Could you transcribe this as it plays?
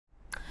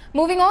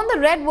Moving on, the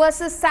red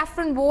versus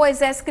saffron war is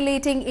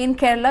escalating in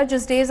Kerala.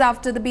 Just days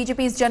after the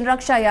BJP's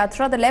Raksha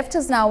Yatra, the left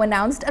has now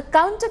announced a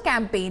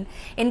counter-campaign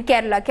in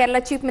Kerala.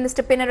 Kerala Chief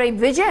Minister Pinarayi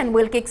Vijayan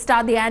will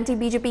kickstart the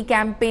anti-BJP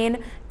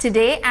campaign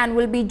today and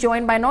will be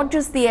joined by not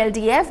just the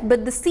LDF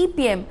but the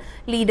CPM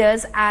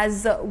leaders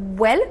as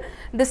well.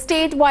 The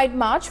statewide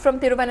march from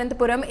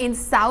Thiruvananthapuram in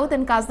south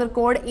and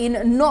Kasaragod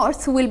in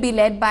north will be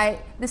led by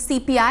the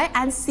CPI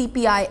and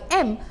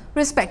CPIM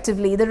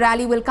respectively. The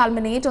rally will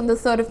culminate on the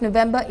 3rd of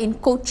November in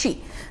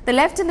Kochi. The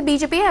left and the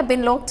BJP have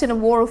been locked in a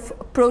war of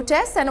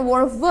protests and a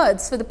war of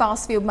words for the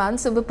past few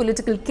months over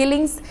political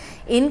killings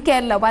in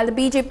Kerala. While the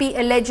BJP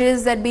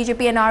alleges that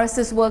BJP and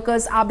RSS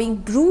workers are being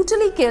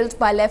brutally killed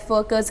by left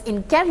workers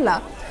in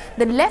Kerala,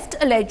 the left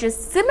alleges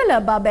similar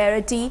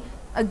barbarity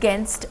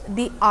against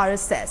the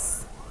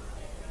RSS.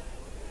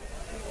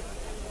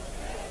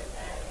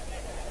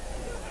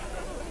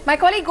 My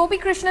colleague Gopi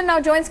Krishnan now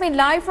joins me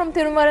live from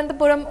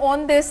Thiruvananthapuram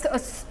on this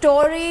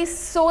story.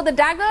 So the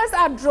daggers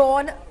are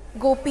drawn,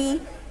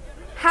 Gopi.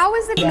 How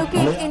is it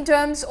looking in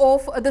terms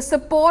of the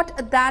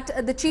support that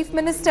the Chief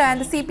Minister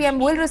and the CPM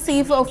will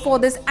receive for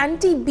this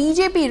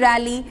anti-BJP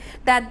rally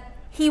that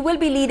he will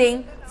be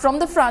leading from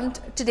the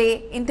front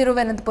today in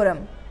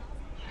Thiruvananthapuram?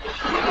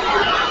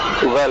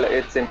 Well,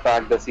 it's in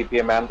fact the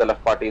CPM and the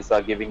left parties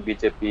are giving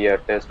BJP a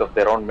taste of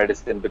their own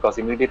medicine, because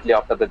immediately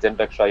after the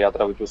Raksha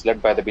Yatra, which was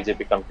led by the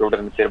BJP, concluded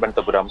in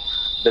Thiruvananthapuram,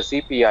 the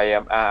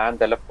CPIM and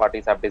the left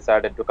parties have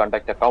decided to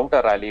conduct a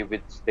counter rally,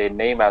 which they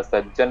name as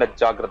the Jan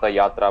Jagrata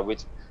Yatra,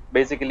 which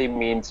basically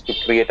means to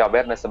create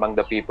awareness among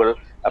the people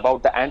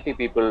about the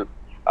anti-people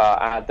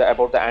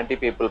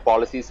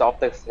policies of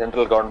the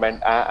central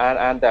government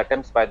and the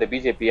attempts by the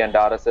BJP and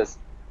RSS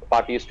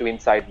parties to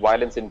incite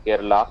violence in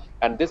Kerala.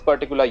 And this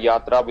particular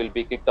yatra will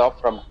be kicked off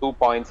from 2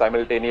 points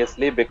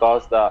simultaneously,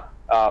 because the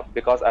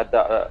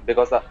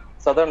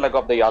southern leg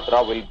of the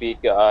yatra will be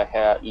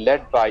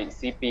led by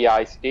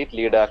CPI state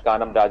leader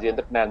Kanam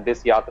Rajendran, and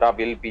this yatra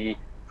will be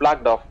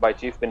flagged off by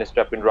Chief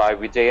Minister Pinarayi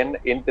Vijayan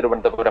in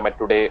Thiruvananthapuram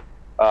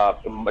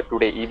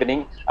today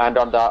evening. And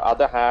on the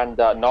other hand,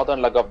 the northern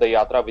leg of the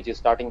yatra, which is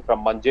starting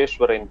from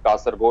Manjeshwar in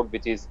Kasaragod,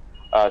 which is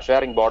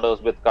sharing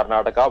borders with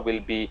Karnataka, will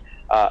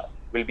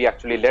be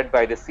actually led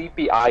by the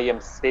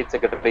CPIM State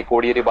Secretary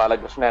Kodiyeri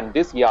Balakrishnan, and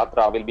this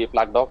yatra will be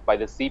flagged off by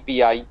the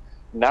CPI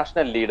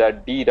national leader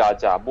D.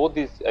 Raja. Both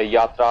these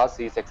yatras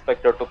is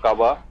expected to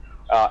cover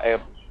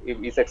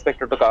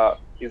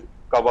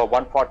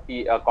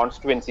 140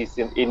 constituencies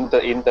in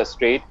the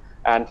state,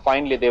 and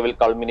finally they will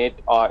culminate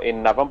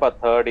in November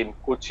 3rd in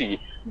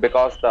Kochi,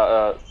 because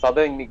the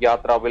southern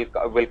yatra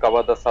will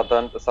cover the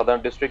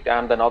southern district,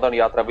 and the northern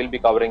yatra will be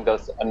covering the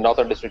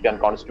northern district and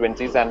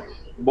constituencies, and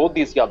both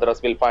these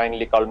yatras will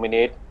finally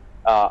culminate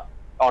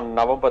on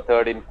November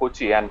 3rd in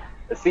Kochi. And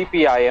the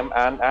CPIM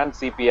and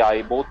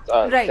CPI both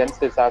sense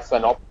this as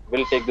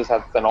will take this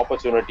as an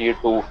opportunity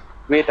to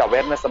create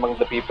awareness among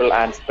the people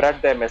and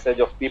spread their message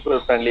of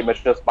people-friendly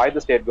measures by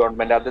the state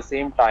government. At the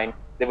same time,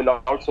 they will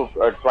also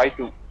try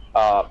to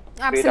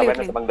create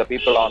awareness among the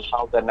people on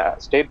how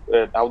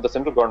the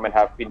central government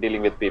have been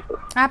dealing with people.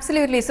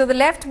 Absolutely. So the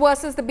left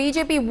versus the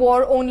BJP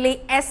war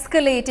only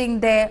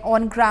escalating there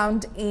on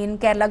ground in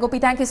Kerala. Gopi,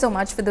 thank you so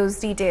much for those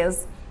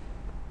details.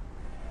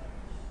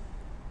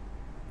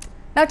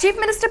 Now, Chief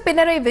Minister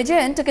Pinarayi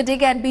Vijayan took a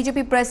dig at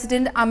BJP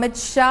President Amit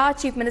Shah.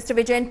 Chief Minister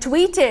Vijayan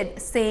tweeted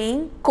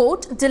saying,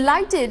 quote,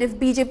 "Delighted if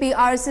BJP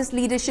RSS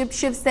leadership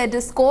shifts their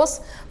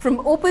discourse from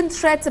open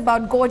threats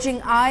about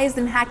gouging eyes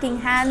and hacking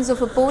hands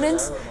of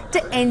opponents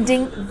to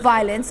ending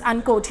violence,"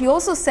 unquote. He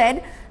also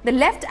said the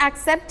left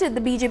accepted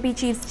the BJP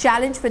chief's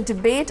challenge for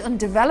debate on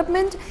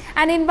development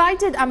and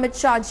invited Amit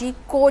Shah ji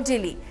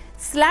cordially.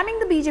 Slamming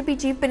the BJP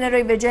chief,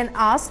 Pinarayi Vijayan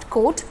asked,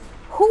 quote,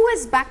 "Who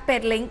is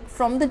backpedaling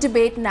from the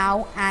debate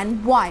now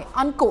and why?"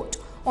 unquote.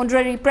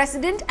 Honorary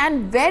President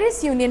and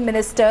various union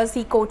ministers,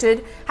 he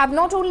quoted, have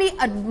not only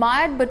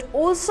admired but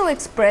also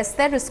expressed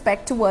their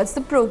respect towards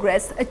the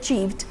progress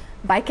achieved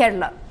by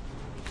Kerala.